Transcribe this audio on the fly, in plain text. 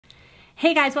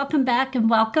Hey guys, welcome back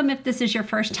and welcome if this is your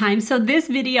first time. So this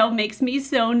video makes me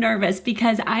so nervous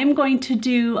because I'm going to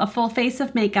do a full face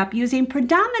of makeup using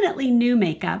predominantly new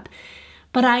makeup,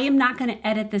 but I am not going to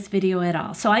edit this video at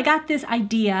all. So I got this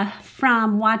idea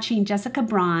from watching Jessica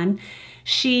Braun.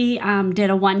 She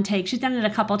did a one take. She's done it a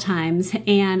couple times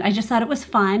and I just thought it was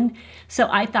fun. So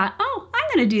I thought, oh,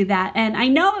 I'm going to do that. And I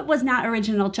know it was not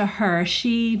original to her.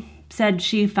 She said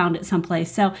she found it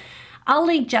someplace. So I'll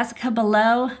link Jessica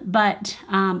below, but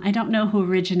I don't know who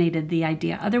originated the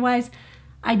idea. Otherwise,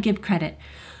 I'd give credit.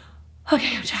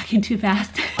 Okay, I'm talking too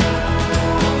fast.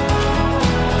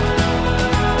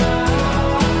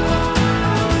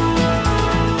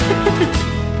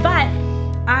 But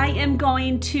I am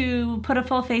going to put a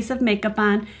full face of makeup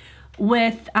on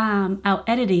without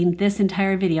editing this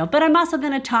entire video. But I'm also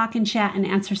going to talk and chat and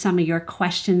answer some of your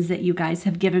questions that you guys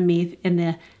have given me in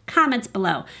the comments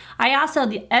below.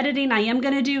 The editing I am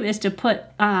going to do is to put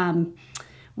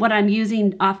what I'm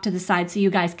using off to the side so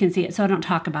you guys can see it so I don't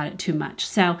talk about it too much.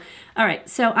 So, all right,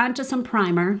 so onto some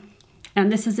primer.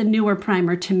 And this is a newer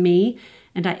primer to me,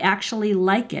 and I actually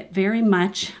like it very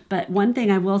much. But one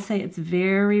thing I will say, it's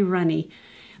very runny,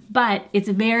 but it's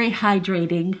very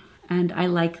hydrating. And I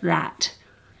like that.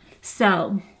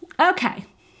 So, okay.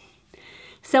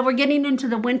 So we're getting into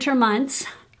the winter months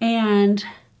and,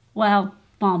 well,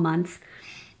 fall months.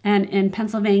 And in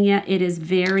Pennsylvania,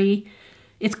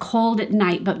 it's cold at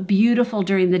night, but beautiful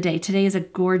during the day. Today is a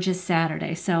gorgeous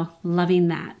Saturday, so loving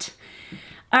that.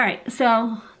 All right,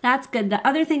 so that's good. The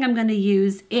other thing I'm going to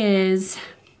use is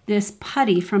this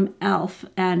putty from e.l.f.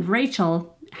 and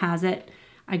Rachel has it.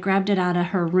 I grabbed it out of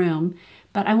her room.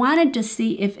 But I wanted to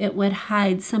see if it would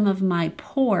hide some of my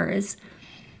pores.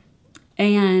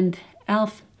 And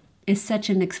e.l.f. is such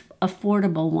an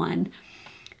affordable one.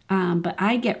 But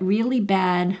I get really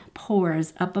bad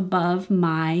pores up above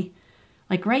my,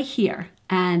 like right here.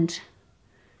 And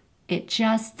it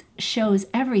just shows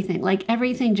everything. Like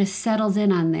everything just settles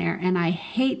in on there. And I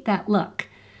hate that look.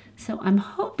 So I'm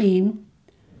hoping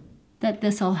that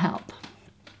this will help.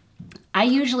 I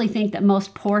usually think that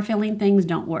most pore filling things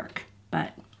don't work,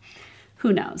 but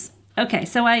who knows? Okay,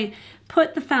 so I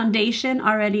put the foundation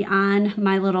already on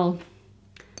my little,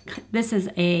 this is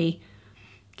a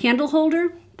candle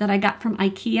holder that I got from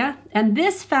IKEA. And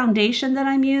this foundation that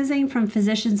I'm using from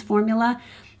Physicians Formula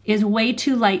is way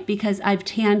too light because I've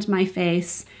tanned my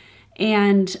face.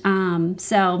 And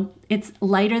so it's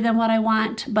lighter than what I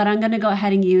want, but I'm gonna go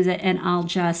ahead and use it and I'll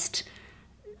just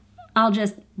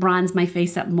bronze my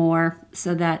face up more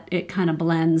so that it kind of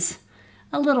blends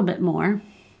a little bit more.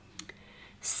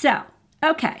 So,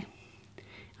 okay.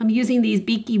 I'm using these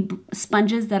beaky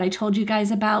sponges that I told you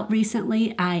guys about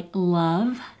recently. I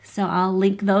love, so I'll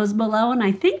link those below. And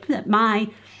I think that my,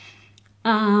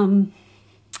 I'm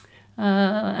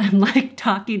like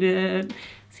talking to,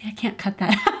 see, I can't cut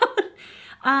that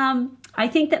out. I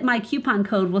think that my coupon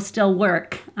code will still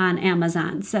work on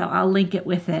Amazon. So I'll link it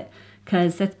with it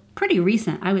because that's pretty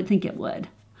recent. I would think it would.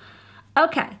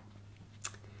 Okay.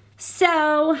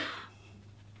 So,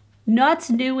 what's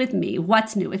new with me?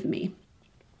 What's new with me?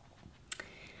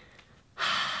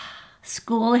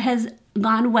 School has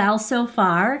gone well so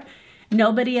far.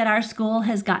 Nobody at our school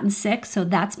has gotten sick, so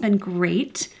that's been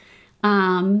great.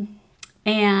 And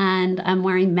I'm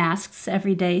wearing masks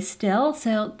every day still,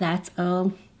 so that's,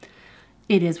 oh,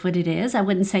 it is what it is. I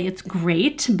wouldn't say it's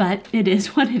great, but it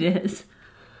is what it is.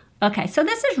 Okay, so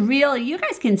this is real. You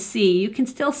guys can see, you can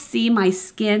still see my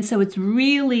skin, so it's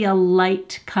really a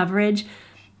light coverage,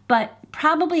 but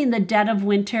probably in the dead of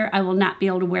winter, I will not be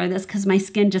able to wear this because my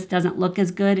skin just doesn't look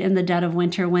as good in the dead of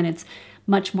winter when it's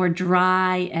much more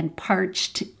dry and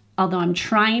parched, although I'm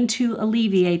trying to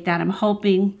alleviate that. I'm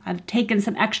hoping I've taken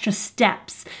some extra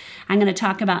steps I'm going to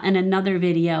talk about in another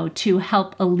video to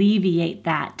help alleviate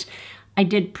that. I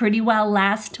did pretty well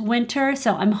last winter,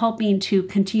 so I'm hoping to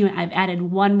continue. I've added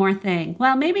one more thing.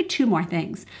 Well, maybe two more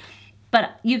things,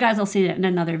 but you guys will see it in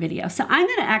another video. So I'm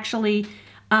going to actually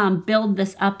build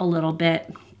this up a little bit,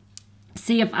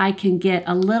 see if I can get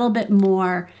a little bit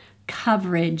more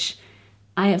coverage.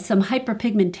 I have some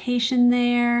hyperpigmentation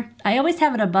there. I always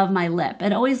have it above my lip.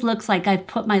 It always looks like I've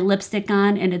put my lipstick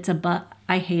on and it's above.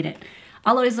 I hate it.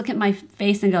 I'll always look at my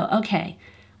face and go, okay,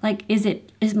 like,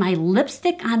 is my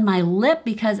lipstick on my lip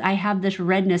because I have this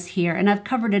redness here and I've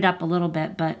covered it up a little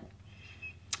bit, but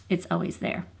it's always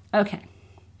there. Okay.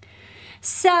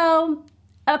 So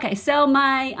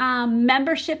my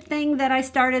membership thing that I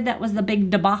started, that was the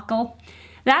big debacle.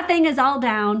 That thing is all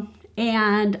down.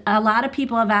 And a lot of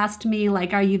people have asked me,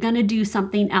 like, are you going to do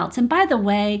something else? And by the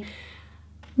way,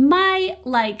 my,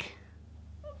 like,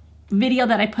 video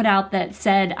that I put out that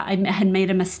said I had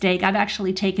made a mistake, I've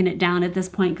actually taken it down at this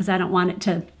point because I don't want it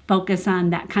to focus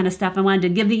on that kind of stuff. I wanted to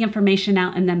give the information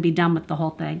out and then be done with the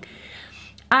whole thing.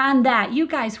 On that, you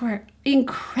guys were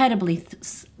incredibly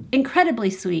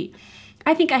sweet.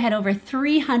 I think I had over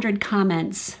 300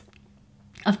 comments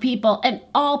of people, and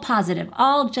all positive,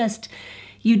 all just,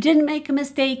 you didn't make a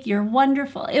mistake, you're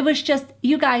wonderful. It was just,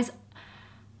 you guys,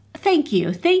 thank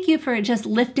you. Thank you for just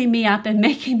lifting me up and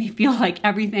making me feel like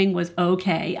everything was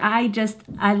okay.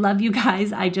 I love you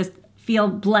guys. I just feel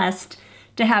blessed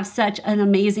to have such an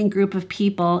amazing group of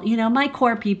people, you know, my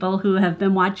core people who have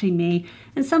been watching me,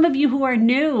 and some of you who are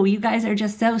new. You guys are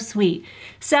just so sweet.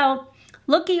 So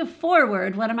looking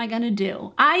forward, what am I going to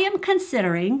do? I am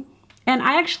considering, and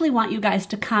I actually want you guys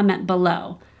to comment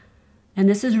below. And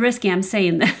this is risky, I'm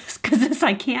saying this, because this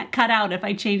I can't cut out if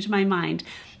I change my mind.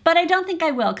 But I don't think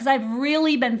I will, because I've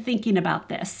really been thinking about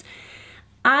this.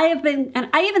 And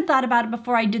I even thought about it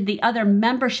before I did the other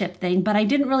membership thing, but I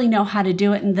didn't really know how to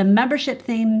do it. And the membership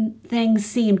thing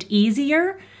seemed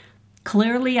easier.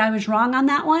 Clearly, I was wrong on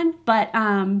that one. But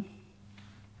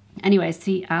anyway,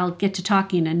 see, I'll get to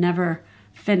talking and never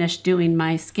finish doing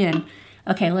my skin.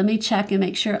 Okay, let me check and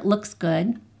make sure it looks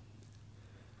good.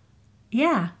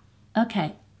 Yeah,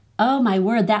 okay. Oh my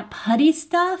word, that putty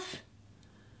stuff?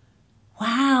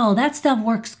 Wow, that stuff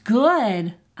works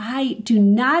good. I do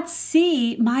not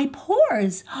see my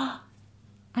pores. I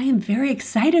am very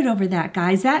excited over that,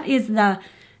 guys. That is the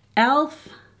e.l.f.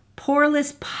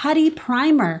 Poreless Putty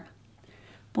Primer.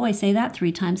 Boy, say that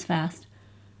 3 times fast.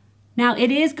 Now, it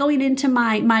is going into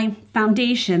my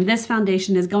foundation. This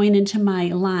foundation is going into my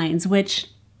lines,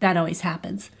 which that always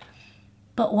happens.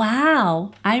 But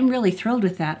wow, I'm really thrilled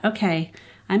with that. Okay,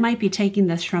 I might be taking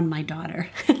this from my daughter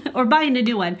or buying a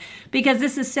new one because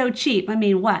this is so cheap. I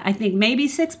mean, what? I think maybe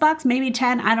 $6, maybe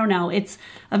 10. I don't know. It's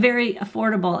a very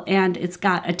affordable and it's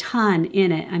got a ton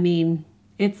in it. I mean,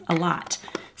 it's a lot.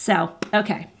 So,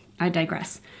 okay, I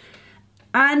digress.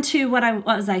 On to what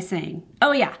was I saying?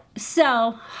 Oh yeah,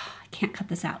 so I can't cut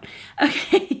this out.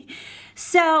 Okay,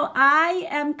 so I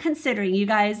am considering, you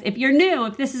guys, if you're new,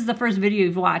 if this is the first video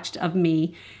you've watched of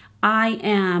me, I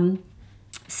am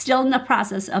still in the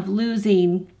process of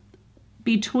losing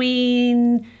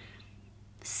between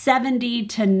 70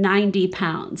 to 90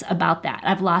 pounds, about that.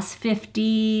 I've lost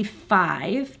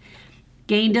 55,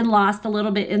 gained and lost a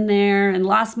little bit in there and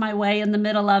lost my way in the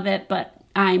middle of it, but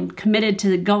I'm committed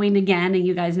to going again, and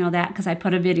you guys know that because I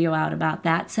put a video out about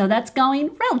that. So that's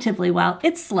going relatively well.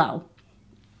 It's slow.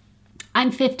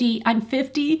 I'm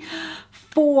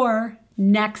 54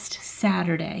 next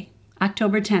Saturday.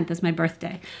 October 10th is my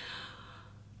birthday.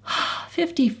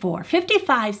 54.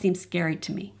 55 seems scary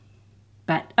to me.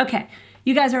 But okay,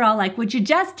 you guys are all like, would you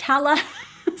just tell us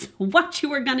what you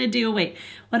were going to do? Wait,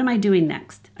 what am I doing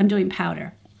next? I'm doing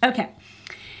powder. Okay,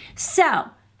 so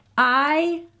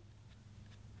I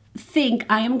think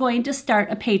I am going to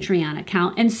start a Patreon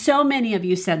account. And so many of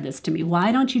you said this to me.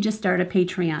 Why don't you just start a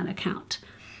Patreon account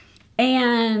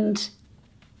and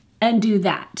do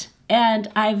that? And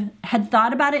I've had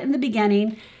thought about it in the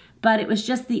beginning, but it was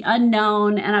just the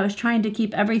unknown, and I was trying to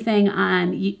keep everything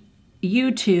on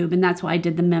YouTube, and that's why I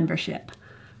did the membership.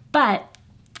 But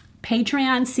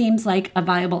Patreon seems like a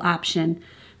viable option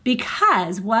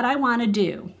because what I want to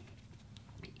do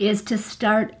is to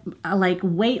start a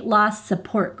weight loss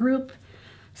support group.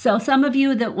 So some of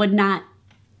you that would not,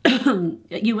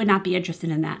 you would not be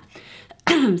interested in that.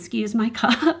 Excuse my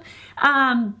cough.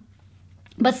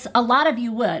 But a lot of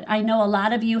you would. I know a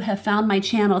lot of you have found my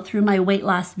channel through my weight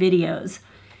loss videos.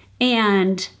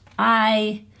 And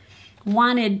I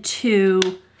wanted to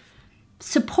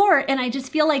support, and I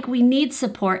just feel like we need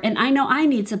support. And I know I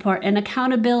need support and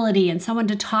accountability and someone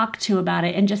to talk to about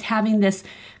it and just having this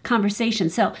conversation.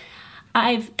 So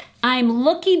I'm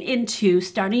looking into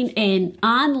starting an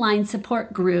online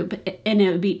support group, and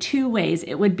it would be 2 ways.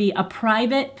 It would be a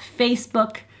private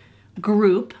Facebook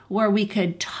group where we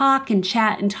could talk and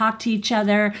chat and talk to each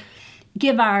other,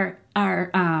 give our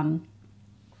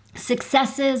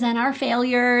successes and our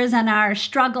failures and our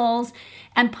struggles,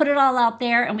 and put it all out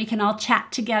there, and we can all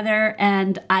chat together,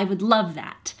 and I would love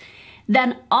that.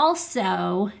 Then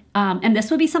also, and this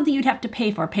would be something you'd have to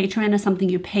pay for. Patreon is something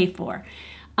you pay for.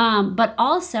 But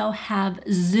also have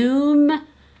Zoom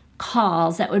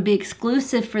calls that would be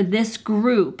exclusive for this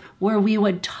group where we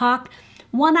would talk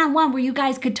one-on-one, where you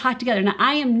guys could talk together. Now,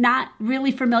 I am not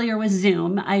really familiar with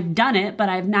Zoom. I've done it, but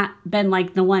I've not been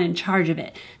like the one in charge of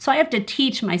it. So I have to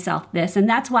teach myself this, and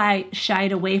that's why I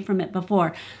shied away from it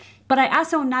before. But I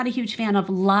also am not a huge fan of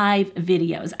live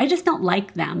videos. I just don't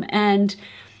like them. And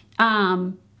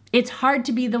it's hard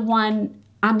to be the one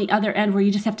on the other end where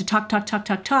you just have to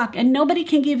talk, and nobody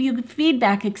can give you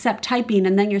feedback except typing,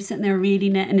 and then you're sitting there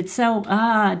reading it, and it's so,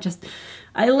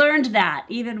 I learned that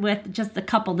even with just the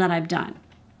couple that I've done.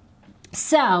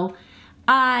 So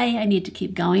I need to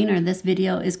keep going, or this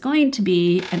video is going to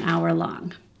be an hour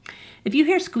long. If you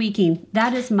hear squeaking,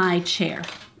 that is my chair.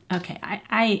 Okay,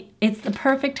 it's the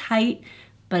perfect height,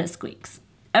 but it squeaks.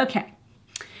 Okay,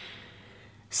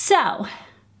 so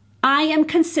I am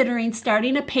considering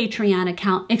starting a Patreon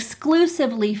account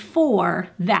exclusively for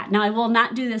that. Now, I will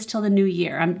not do this till the new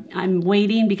year. I'm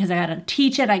waiting because I got to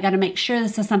teach it. I got to make sure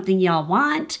this is something y'all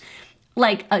want,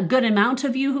 like a good amount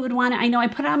of you who would want it. I know I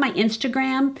put it on my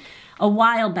Instagram a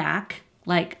while back,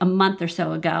 like a month or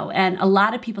so ago, and a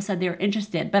lot of people said they were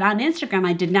interested, but on Instagram,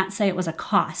 I did not say it was a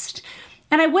cost.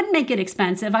 And I wouldn't make it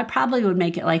expensive. I probably would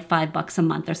make it like $5 a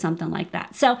month or something like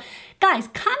that. So guys,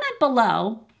 comment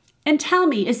below and tell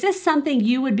me, is this something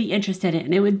you would be interested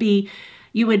in? It would be,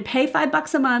 you would pay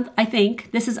 $5 a month, I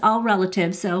think. This is all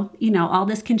relative, so you know, all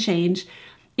this can change.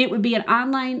 It would be an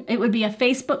online, it would be a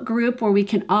Facebook group where we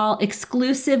can all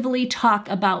exclusively talk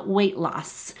about weight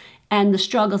loss and the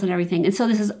struggles and everything. And so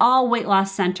this is all weight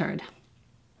loss centered.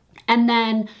 And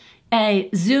then a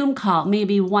Zoom call,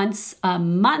 maybe once a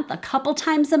month, a couple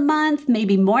times a month,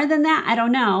 maybe more than that, I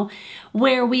don't know,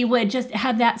 where we would just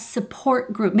have that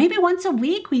support group. Maybe once a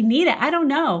week, we need it, I don't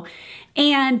know.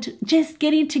 And just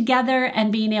getting together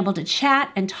and being able to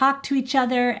chat and talk to each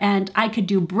other. And I could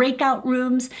do breakout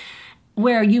rooms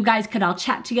where you guys could all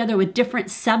chat together with different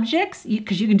subjects,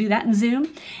 because you can do that in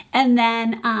Zoom. And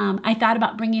then I thought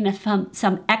about bringing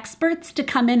some experts to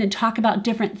come in and talk about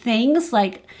different things,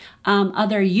 like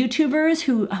other YouTubers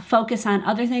who focus on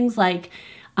other things like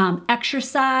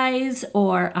exercise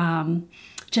or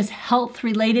just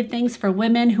health-related things for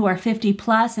women who are 50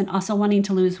 plus and also wanting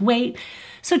to lose weight.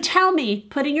 So tell me,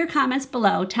 put in your comments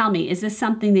below, tell me, is this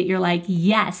something that you're like,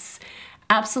 yes,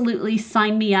 absolutely,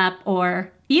 sign me up,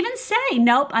 or even say,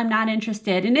 nope, I'm not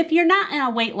interested. And if you're not in a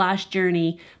weight loss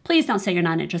journey, please don't say you're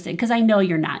not interested, because I know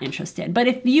you're not interested. But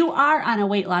if you are on a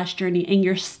weight loss journey and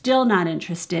you're still not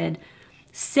interested,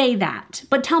 say that,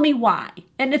 but tell me why.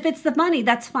 And if it's the money,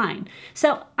 that's fine.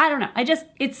 So I don't know.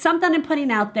 It's something I'm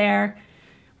putting out there.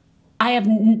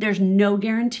 There's no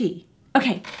guarantee.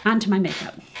 Okay, on to my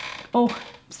makeup. Oh,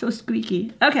 so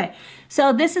squeaky. Okay,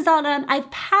 so this is all done. I've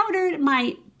powdered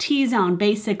my T-zone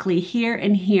basically here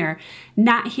and here,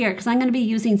 not here, because I'm going to be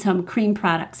using some cream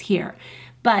products here.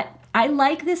 But I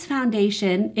like this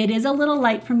foundation. It is a little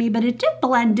light for me, but it did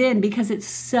blend in because it's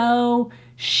so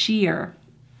sheer.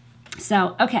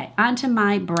 So, okay, onto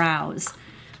my brows,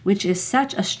 which is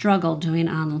such a struggle doing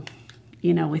on,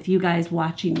 you know, with you guys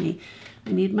watching me.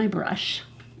 I need my brush.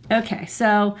 Okay,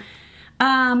 so,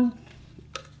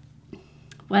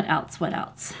 what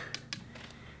else?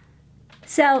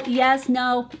 So, yes,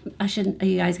 no, I shouldn't,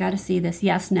 you guys got to see this.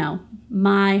 Yes, no.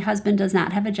 My husband does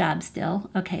not have a job still.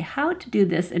 Okay, how to do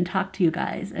this and talk to you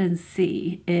guys and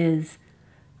see is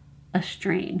a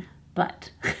strain,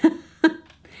 but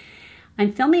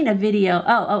I'm filming a video.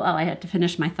 Oh, I had to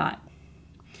finish my thought.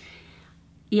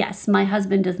 Yes, my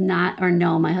husband does not, or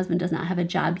no, my husband does not have a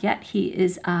job yet. He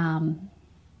is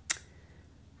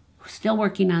still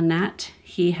working on that.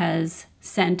 He has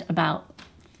sent about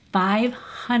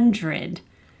 500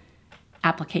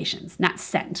 applications, not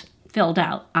sent, filled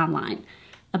out online.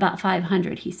 About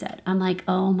 500, he said. I'm like,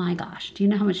 oh my gosh, do you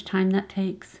know how much time that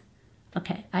takes?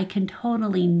 Okay, I can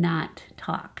totally not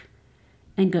talk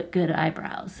and get good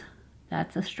eyebrows.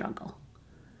 That's a struggle.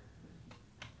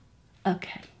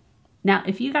 Okay. Now,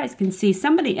 if you guys can see,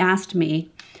 somebody asked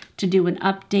me to do an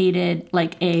updated,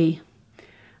 like a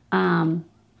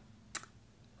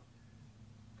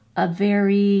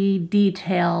very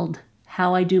detailed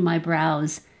how I do my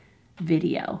brows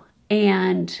video.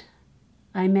 And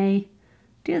I may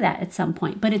do that at some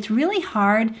point. But it's really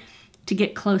hard to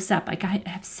get close up. Like, I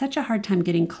have such a hard time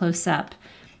getting close up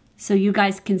so you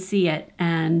guys can see it,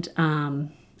 and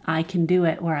I can do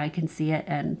it where I can see it,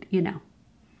 and you know.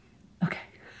 Okay.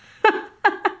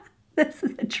 This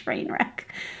is a train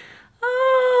wreck.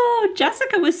 Oh,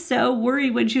 Jessica was so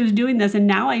worried when she was doing this, and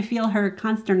now I feel her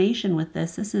consternation with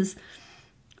this. This is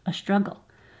a struggle.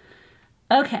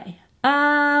 Okay.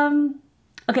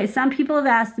 Okay, some people have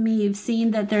asked me, you've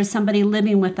seen that there's somebody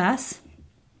living with us,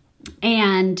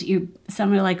 and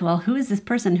some are like, well, who is this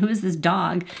person? Who is this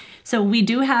dog? So we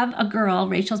do have a girl,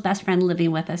 Rachel's best friend,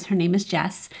 living with us. Her name is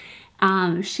Jess.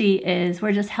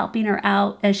 We're just helping her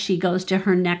out as she goes to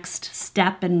her next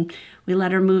step, and we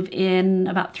let her move in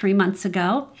about 3 months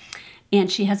ago.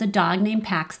 And she has a dog named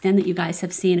Paxton that you guys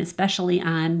have seen, especially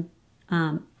on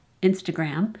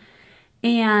Instagram.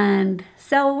 And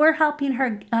so we're helping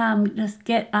her just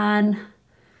get on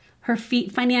her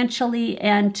feet financially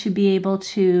and to be able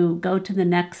to go to the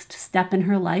next step in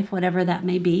her life, whatever that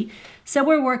may be. So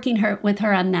we're working with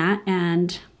her on that,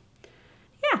 and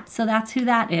yeah, so that's who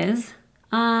that is.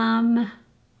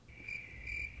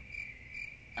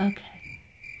 Okay.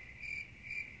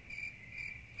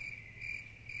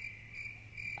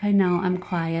 I know I'm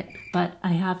quiet, but I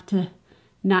have to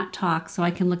not talk so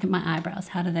I can look at my eyebrows.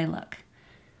 How do they look?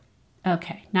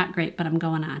 Okay, not great, but I'm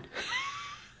going on.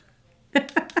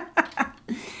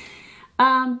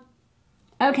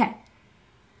 Okay.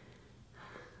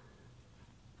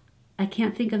 I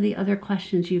can't think of the other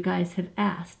questions you guys have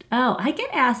asked. Oh, I get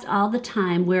asked all the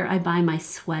time where I buy my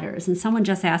sweaters, and someone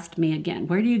just asked me again,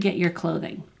 where do you get your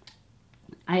clothing?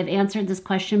 I have answered this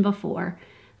question before,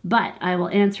 but I will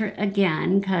answer it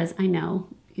again because I know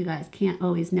you guys can't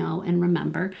always know and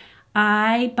remember.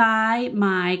 I buy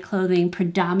my clothing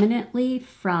predominantly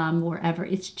from wherever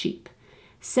it's cheap.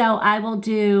 So I will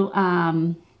do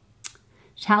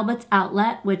Talbot's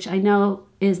Outlet, which I know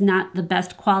is not the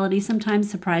best quality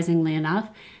sometimes, surprisingly enough,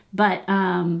 but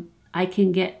I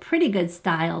can get pretty good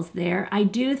styles there. I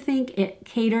do think it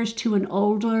caters to an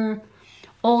older,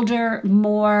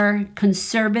 more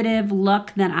conservative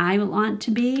look than I want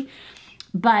to be,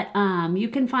 but you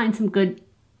can find some good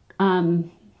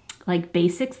like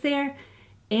basics there,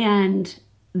 and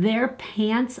their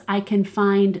pants I can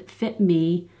find fit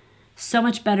me so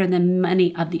much better than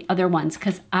many of the other ones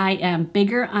because I am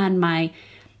bigger on my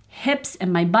hips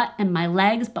and my butt and my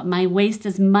legs, but my waist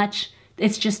is much,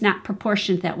 it's just not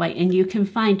proportioned that way. And you can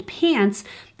find pants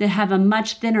that have a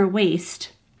much thinner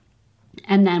waist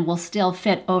and then will still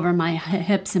fit over my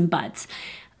hips and butts.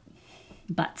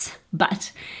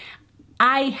 But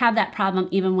I have that problem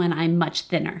even when I'm much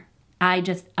thinner.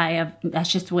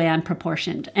 That's just the way I'm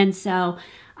proportioned. And so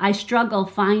I struggle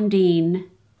finding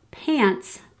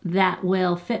pants that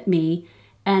will fit me,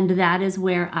 and that is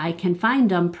where I can find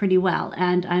them pretty well.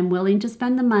 And I'm willing to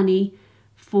spend the money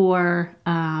for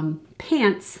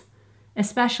pants,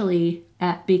 especially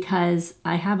because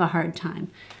I have a hard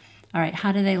time. All right,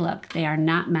 how do they look? They are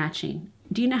not matching.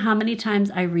 Do you know how many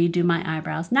times I redo my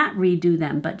eyebrows? Not redo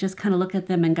them, but just kind of look at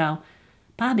them and go,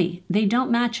 Bobby, they don't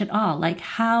match at all. Like,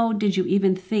 how did you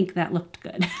even think that looked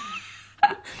good?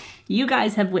 You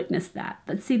guys have witnessed that.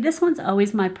 But see, this one's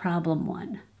always my problem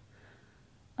one.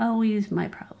 Always my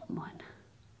problem one.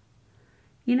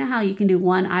 You know how you can do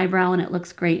one eyebrow and it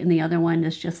looks great and the other one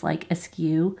is just like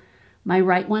askew? My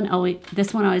right one,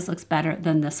 this one always looks better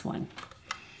than this one.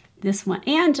 This one.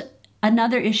 And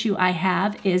another issue I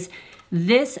have is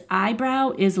this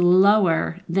eyebrow is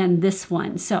lower than this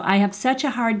one. So I have such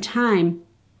a hard time.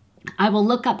 I will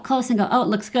look up close and go, oh, it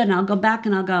looks good. And I'll go back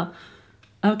and I'll go,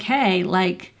 okay,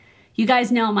 like, you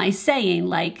guys know my saying,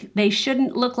 like, they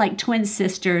shouldn't look like twin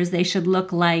sisters. They should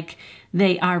look like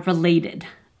they are related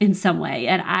in some way.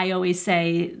 And I always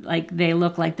say, like, they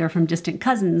look like they're from distant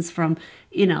cousins from,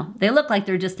 you know, they look like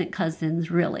they're distant cousins,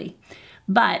 really.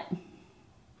 But,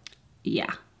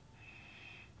 yeah.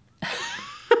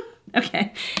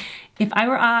 Okay. If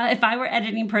I were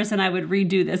editing person, I would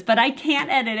redo this, but I can't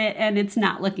edit it and it's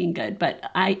not looking good. But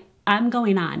I'm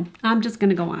going on. I'm just going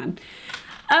to go on.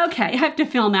 Okay, I have to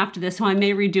film after this, so I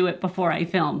may redo it before I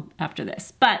film after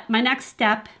this. But my next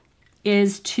step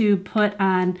is to put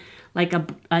on like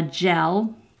a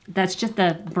gel that's just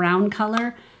a brown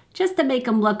color, just to make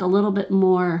them look a little bit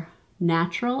more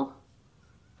natural.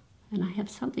 And I have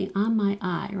something on my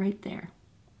eye right there.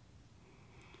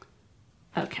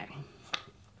 Okay.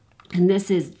 And this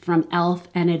is from e.l.f.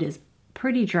 and it is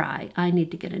pretty dry. I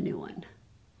need to get a new one.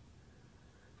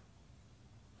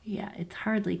 Yeah, it's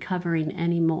hardly covering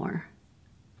anymore.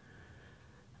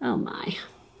 Oh my.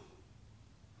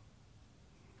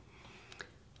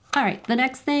 All right, the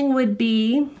next thing would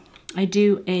be I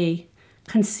do a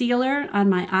concealer on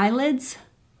my eyelids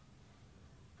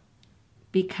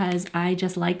because I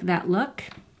just like that look.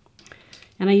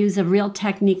 And I use a Real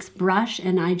Techniques brush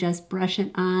and I just brush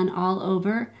it on all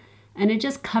over. And it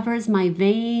just covers my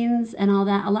veins and all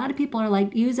that. A lot of people are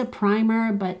like, use a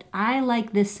primer, but I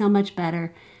like this so much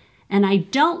better. And I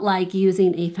don't like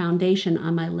using a foundation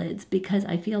on my lids because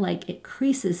I feel like it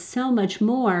creases so much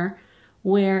more,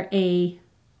 where a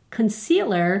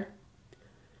concealer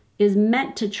is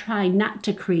meant to try not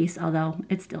to crease, although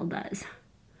it still does.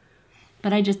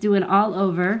 But I just do it all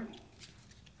over.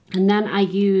 And then I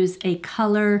use a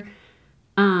color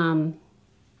eyeshadow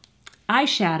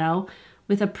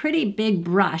with a pretty big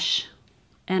brush,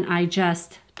 and I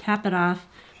just tap it off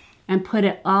and put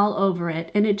it all over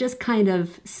it. And it just kind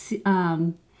of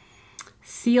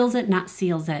seals it, not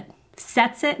seals it,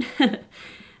 sets it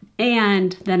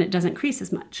and then it doesn't crease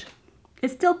as much.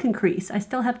 It still can crease. I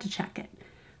still have to check it,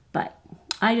 but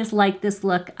I just like this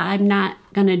look. I'm not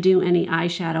gonna do any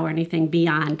eyeshadow or anything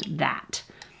beyond that.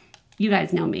 You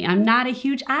guys know me. I'm not a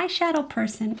huge eyeshadow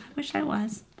person. I wish I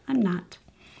was. I'm not.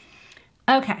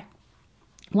 Okay.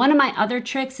 One of my other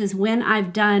tricks is when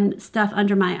I've done stuff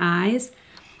under my eyes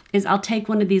is I'll take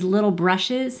one of these little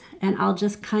brushes and I'll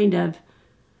just kind of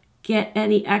get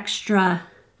any extra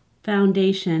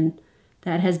foundation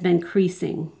that has been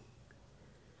creasing.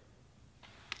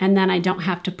 And then I don't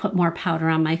have to put more powder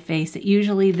on my face. It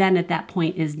usually then at that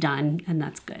point is done, and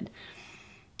that's good.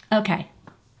 Okay,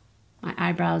 my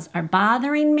eyebrows are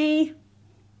bothering me.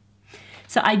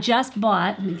 So I just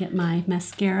bought, let me get my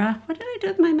mascara. What did I do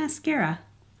with my mascara?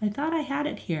 I thought I had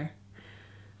it here.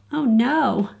 Oh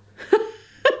no.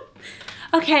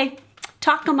 Okay,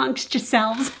 talk amongst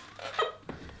yourselves.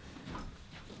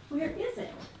 Where is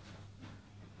it?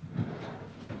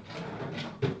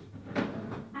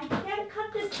 I can't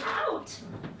cut this out.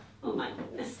 Oh my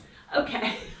goodness.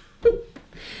 Okay.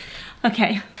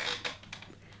 Okay.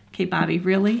 Okay, Bobby,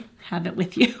 really? Have it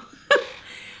with you.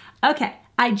 Okay,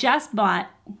 I just bought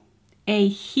a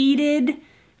heated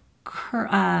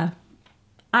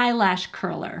eyelash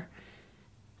curler.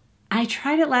 I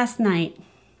tried it last night.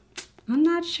 I'm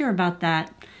not sure about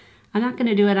that. I'm not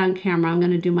gonna do it on camera. I'm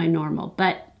gonna do my normal,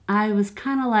 but I was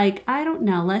kind of like, I don't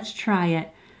know, let's try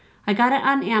it. I got it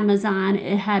on Amazon.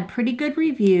 It had pretty good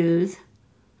reviews,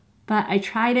 but I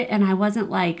tried it and I wasn't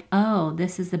like, oh,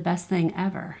 this is the best thing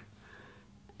ever.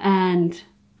 And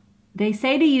they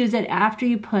say to use it after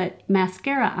you put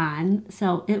mascara on.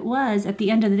 So it was, at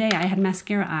the end of the day, I had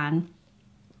mascara on.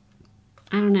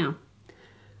 I don't know.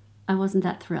 I wasn't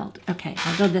that thrilled. Okay,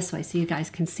 I'll go this way so you guys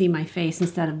can see my face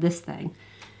instead of this thing.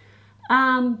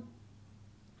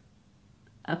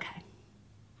 Okay.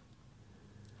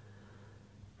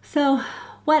 So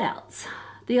what else?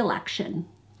 The election.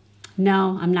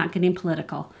 No, I'm not getting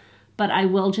political, but I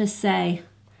will just say,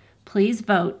 please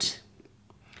vote.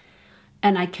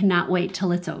 And I cannot wait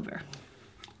till it's over.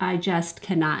 I just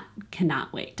cannot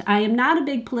wait. I am not a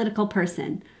big political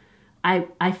person.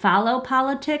 I follow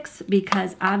politics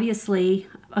because obviously,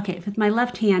 okay, with my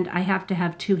left hand, I have to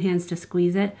have two hands to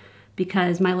squeeze it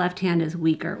because my left hand is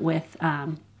weaker with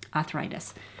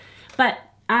arthritis. But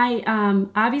I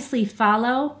obviously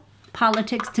follow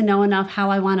politics to know enough how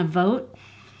I want to vote,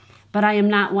 but I am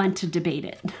not one to debate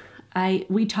it.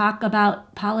 We talk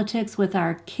about politics with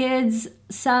our kids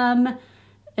some,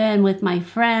 and with my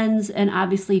friends, and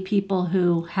obviously people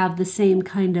who have the same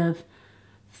kind of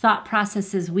thought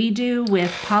processes we do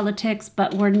with politics,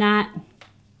 but we're not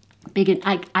big in,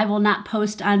 I will not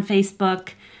post on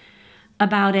Facebook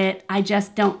about it. I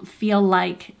just don't feel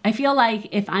like, I feel like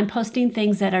if I'm posting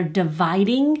things that are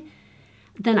dividing,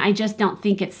 then I just don't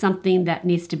think it's something that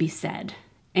needs to be said.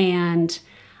 And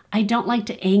I don't like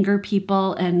to anger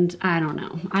people, and I don't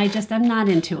know. I'm not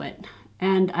into it.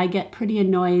 And I get pretty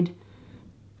annoyed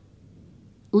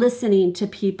listening to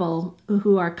people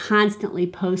who are constantly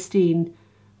posting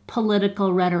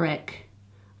political rhetoric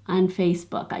on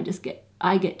Facebook.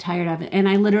 I get tired of it. And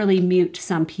I literally mute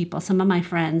some people, some of my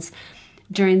friends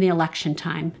during the election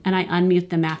time, and I unmute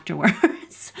them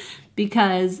afterwards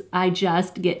because I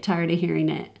just get tired of hearing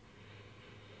it.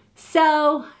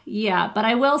 So, yeah, but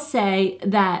I will say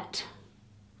that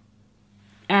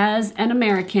as an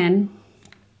American,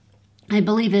 I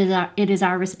believe it is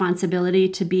our responsibility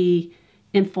to be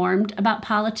informed about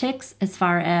politics as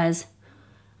far as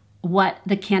what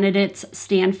the candidates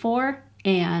stand for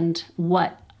and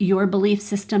what your belief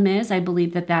system is. I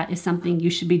believe that that is something you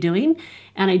should be doing.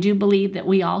 And I do believe that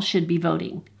we all should be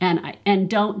voting. And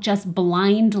don't just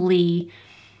blindly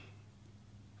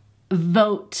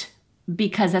vote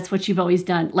because that's what you've always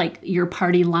done, like your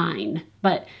party line,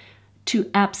 but to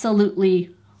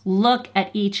absolutely look at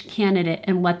each candidate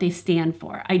and what they stand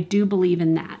for. I do believe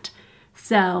in that.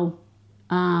 So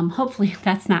hopefully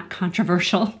that's not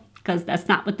controversial, because that's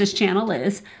not what this channel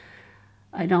is.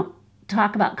 I don't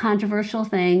talk about controversial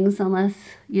things unless,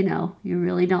 you know, you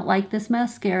really don't like this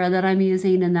mascara that I'm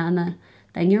using, and then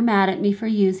you're mad at me for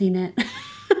using it.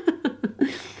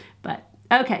 But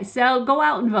okay, so go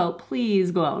out and vote.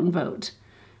 Please go out and vote.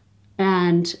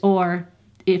 Or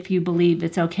if you believe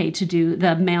it's okay to do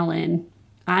the mail-in,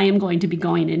 I am going to be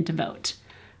going in to vote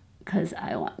because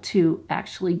I want to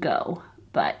actually go.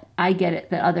 But I get it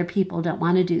that other people don't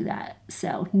want to do that.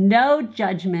 So no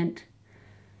judgment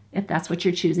if that's what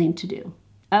you're choosing to do.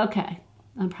 Okay,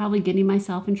 I'm probably getting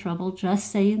myself in trouble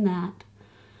just saying that.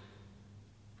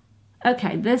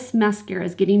 Okay, this mascara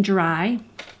is getting dry,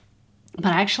 but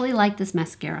I actually like this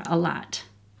mascara a lot.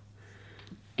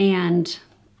 and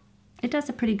it does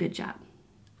a pretty good job.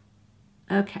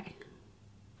 Okay.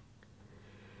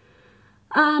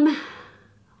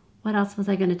 What else was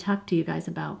I going to talk to you guys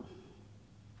about?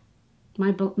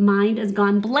 My mind has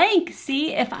gone blank.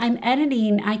 See, if I'm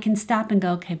editing, I can stop and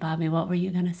go, okay, Bobby, what were you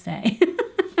going to say?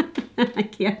 I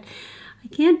can't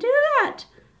do that.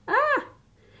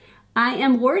 I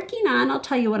am working on, I'll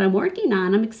tell you what I'm working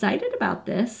on. I'm excited about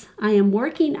this. I am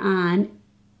working on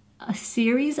a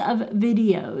series of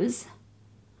videos,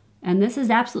 and this is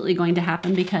absolutely going to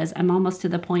happen because I'm almost to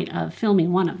the point of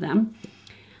filming one of them.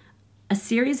 A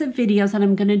series of videos that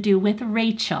I'm going to do with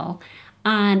Rachel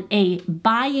on a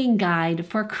buying guide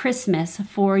for Christmas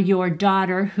for your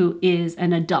daughter who is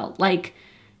an adult, like,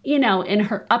 you know, in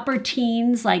her upper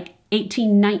teens, like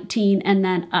 18, 19, and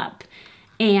then up.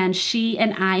 And she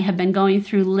and I have been going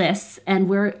through lists, and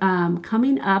we're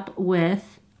coming up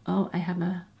with, oh, I have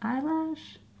a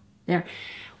eyelash there.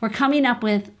 We're coming up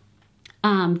with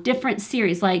different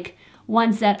series, like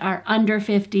ones that are under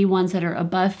 50, ones that are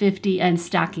above 50, and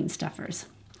stocking stuffers.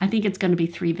 I think it's going to be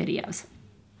 3 videos.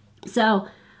 So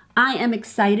I am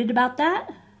excited about that,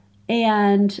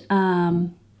 and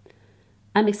I'm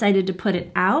excited to put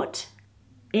it out.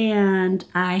 And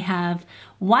I have,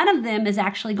 one of them is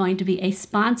actually going to be a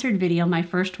sponsored video, my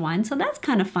first one, so that's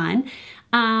kind of fun.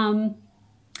 And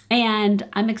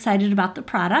I'm excited about the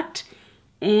product,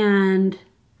 and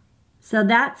so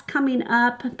that's coming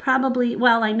up probably,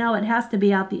 well, I know it has to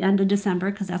be out the end of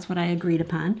December because that's what I agreed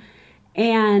upon.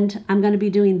 And I'm going to be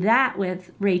doing that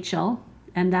with Rachel,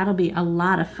 and that'll be a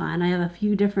lot of fun. I have a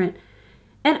few different,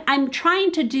 and I'm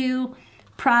trying to do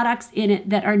products in it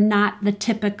that are not the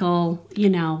typical, you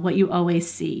know, what you always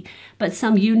see, but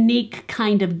some unique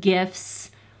kind of gifts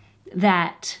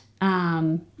that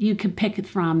you can pick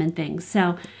from and things.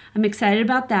 So I'm excited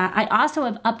about that. I also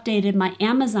have updated my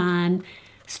Amazon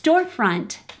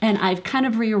storefront, and I've kind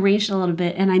of rearranged a little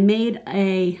bit, and I made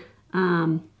a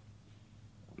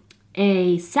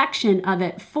section of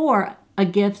it for a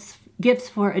gifts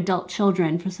for adult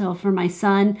children, for my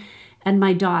son and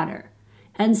my daughter.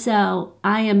 And so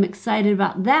I am excited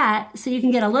about that. So you can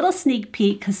get a little sneak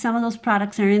peek because some of those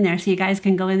products are in there. So you guys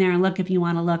can go in there and look if you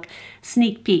want to look,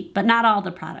 sneak peek, but not all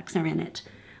the products are in it.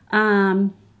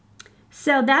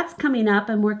 So that's coming up.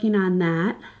 I'm working on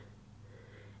that.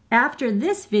 After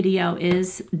this video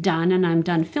is done and I'm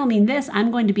done filming this, I'm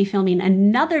going to be filming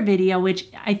another video, which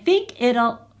I think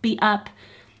it'll be up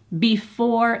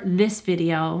before this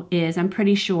video is, I'm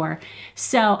pretty sure.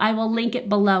 So I will link it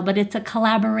below, but it's a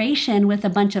collaboration with a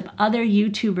bunch of other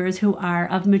YouTubers who are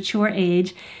of mature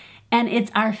age. And it's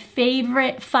our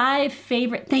 5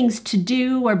 favorite things to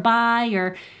do or buy,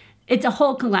 or it's a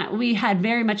whole collab. We had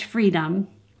very much freedom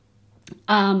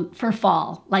for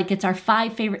fall. Like, it's our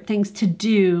 5 favorite things to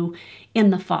do in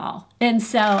the fall. And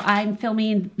so I'm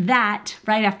filming that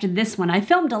right after this one. I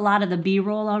filmed a lot of the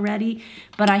B-roll already,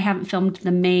 but I haven't filmed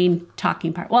the main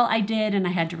talking part. Well, I did, and I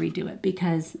had to redo it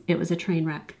because it was a train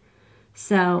wreck.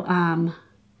 So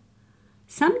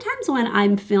sometimes when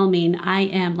I'm filming, I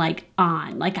am like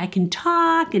on, like I can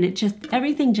talk and it just,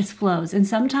 everything just flows. And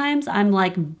sometimes I'm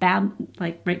like,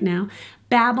 like right now,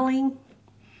 babbling,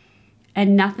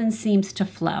 and nothing seems to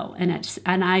flow.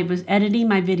 And I was editing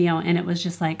my video, and it was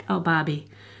just like, oh, Bobby,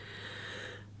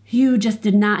 you just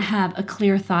did not have a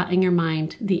clear thought in your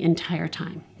mind the entire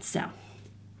time. So,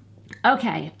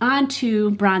 okay, on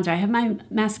to bronzer. I have my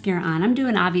mascara on. I'm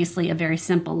doing obviously a very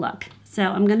simple look. So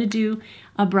I'm gonna do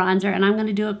a bronzer, and I'm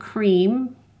gonna do a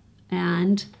cream,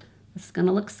 and this is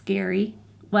gonna look scary.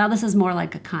 Well, this is more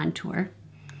like a contour.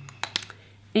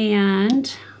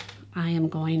 And I am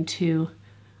going to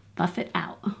buff it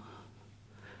out.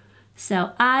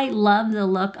 So I love the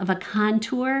look of a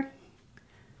contour,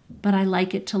 but I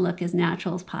like it to look as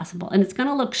natural as possible. And it's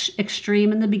gonna look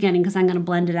extreme in the beginning because I'm gonna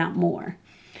blend it out more.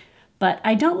 But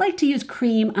I don't like to use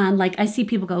cream on, like, I see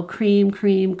people go cream,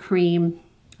 cream, cream.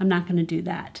 I'm not gonna do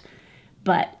that.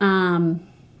 But I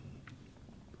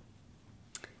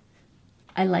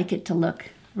like it to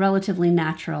look relatively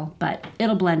natural, but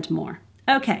it'll blend more.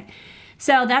 Okay.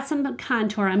 So that's some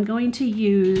contour. I'm going to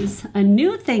use a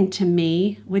new thing to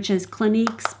me, which is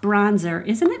Clinique's bronzer.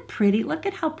 Isn't it pretty? Look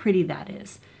at how pretty that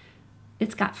is.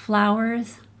 It's got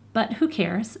flowers, but who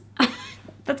cares?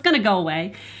 That's gonna go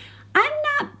away. I'm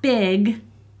not big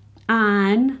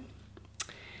on,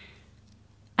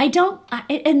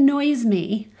 it annoys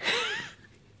me.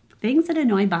 Things that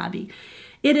annoy Bobby.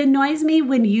 It annoys me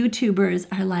when YouTubers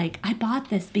are like, I bought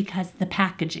this because the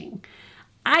packaging.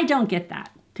 I don't get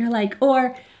that. They're like,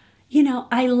 or, you know,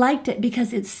 I liked it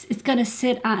because it's gonna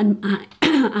sit on my,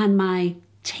 on my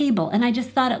table, and I just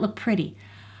thought it looked pretty.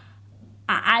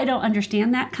 I don't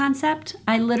understand that concept.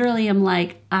 I literally am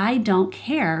like, I don't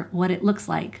care what it looks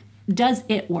like. Does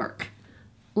it work?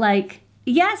 Like,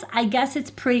 yes, I guess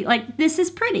it's pretty. Like, this is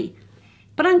pretty.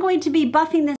 But I'm going to be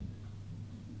buffing this.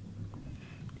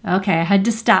 Okay, I had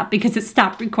to stop because it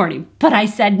stopped recording. But I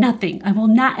said nothing. I will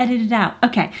not edit it out.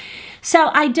 Okay, so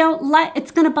I don't let,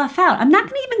 it's going to buff out. I'm not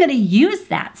even going to use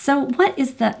that. So what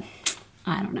is the,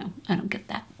 I don't know. I don't get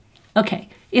that. Okay,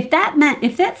 if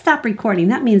that stopped recording,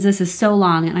 that means this is so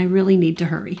long and I really need to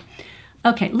hurry.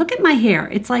 Okay, look at my hair.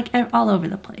 It's like all over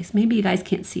the place. Maybe you guys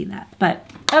can't see that, but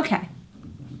okay.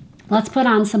 Let's put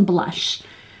on some blush.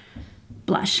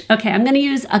 Okay, I'm gonna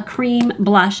use a cream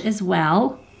blush as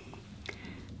well.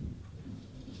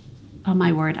 Oh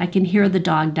my word, I can hear the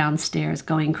dog downstairs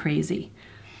going crazy.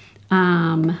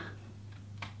 And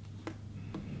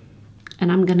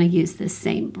I'm gonna use this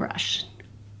same brush.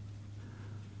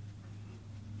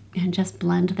 And just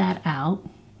blend that out.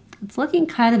 It's looking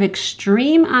kind of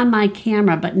extreme on my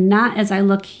camera, but not as I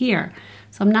look here.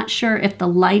 So I'm not sure if the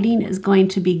lighting is going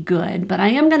to be good, but I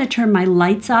am going to turn my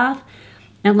lights off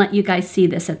and let you guys see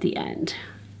this at the end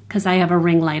because I have a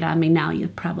ring light on me now, you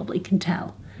probably can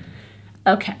tell.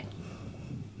 Okay.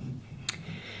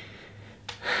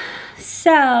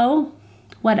 So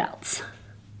what else?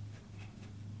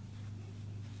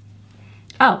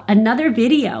 Oh, another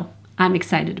video I'm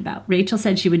excited about. Rachel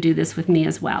said she would do this with me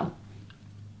as well.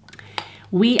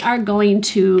 We are going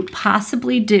to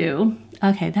possibly do,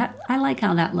 okay, I like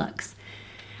how that looks.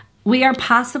 We are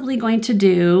possibly going to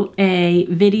do a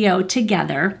video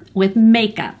together with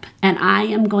makeup, and I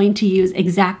am going to use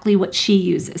exactly what she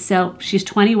uses. So she's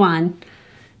 21,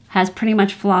 has pretty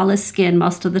much flawless skin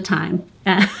most of the time.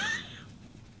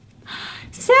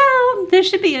 So this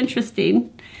should be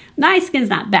interesting. My skin's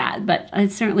not bad, but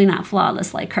it's certainly not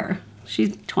flawless like her.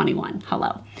 She's 21,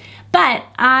 hello. But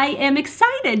I am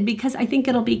excited because I think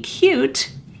it'll be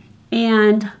cute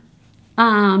and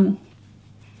I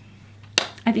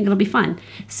think it'll be fun.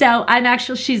 So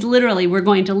she's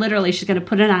gonna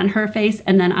put it on her face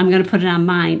and then I'm gonna put it on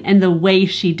mine, and the way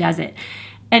she does it.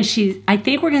 And I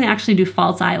think we're gonna actually do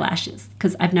false eyelashes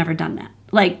because I've never done that,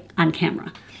 like on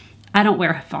camera. I don't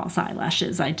wear false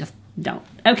eyelashes, I just don't.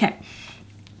 Okay,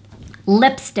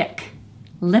 lipstick.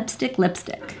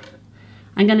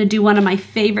 I'm gonna do one of my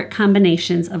favorite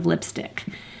combinations of lipstick.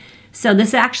 So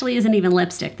this actually isn't even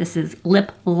lipstick, this is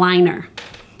lip liner.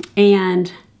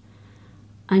 And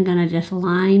I'm gonna just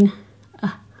line,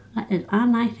 that is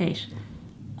on my face.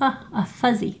 A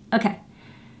fuzzy, okay.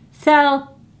 So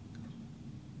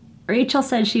Rachel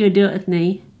said she would do it with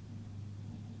me,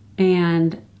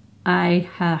 and I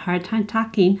had a hard time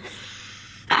talking.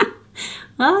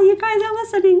 Well, you guys are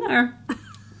listening, or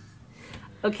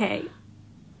okay.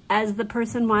 As the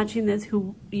person watching this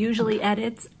who usually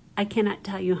edits, I cannot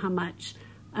tell you how much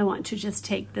I want to just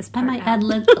take this part out. I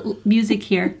might add music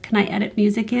here. Can I edit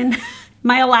music in?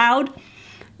 Am I allowed?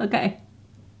 Okay.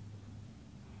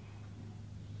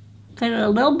 Kind of a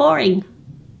little boring.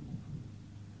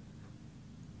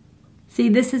 See,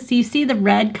 you see the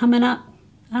red coming up?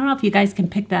 I don't know if you guys can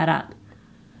pick that up,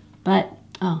 but,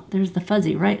 oh, there's the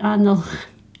fuzzy right on the,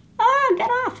 oh, get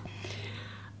off.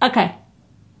 Okay.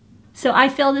 So I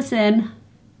fill this in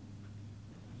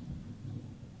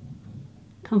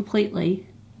completely.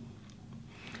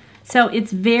 So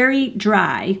it's very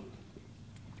dry,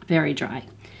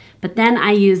 but then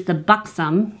I use the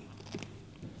Buxom,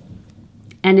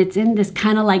 and it's in this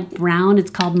kind of like brown,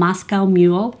 it's called Moscow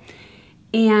Mule,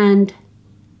 and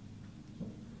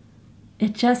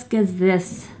it just gives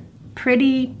this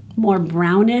pretty, more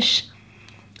brownish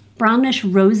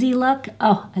rosy look.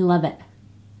 Oh, I love it.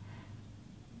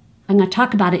 I'm going to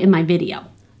talk about it in my video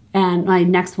and my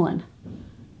next one,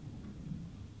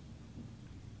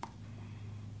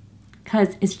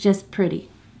 because it's just pretty.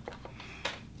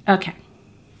 Okay.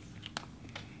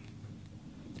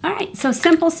 All right, so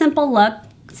simple look.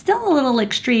 Still a little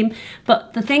extreme,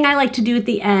 but the thing I like to do at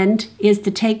the end is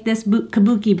to take this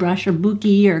kabuki brush, or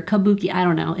kabuki, I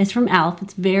don't know. It's from e.l.f.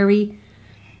 It's very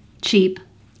cheap,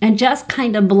 and just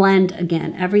kind of blend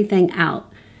again everything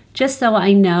out, just so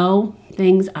I know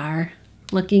things are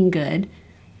looking good.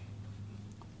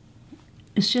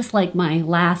 It's just like my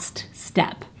last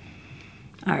step.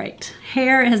 All right,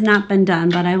 hair has not been done,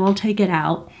 but I will take it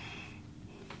out.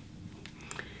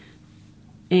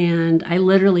 And I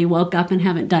literally woke up and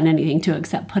haven't done anything to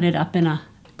except put it up in a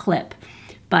clip.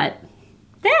 But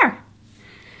there.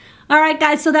 All right,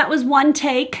 guys, so that was one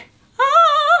take.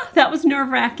 That was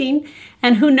nerve-wracking.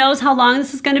 And who knows how long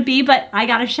this is going to be, but I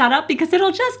got to shut up because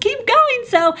it'll just keep going.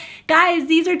 So, guys,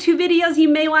 these are 2 videos you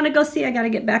may want to go see. I got to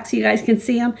get back so you guys can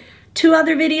see them. 2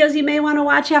 other videos you may want to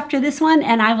watch after this one,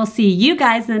 and I will see you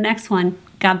guys in the next one.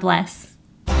 God bless.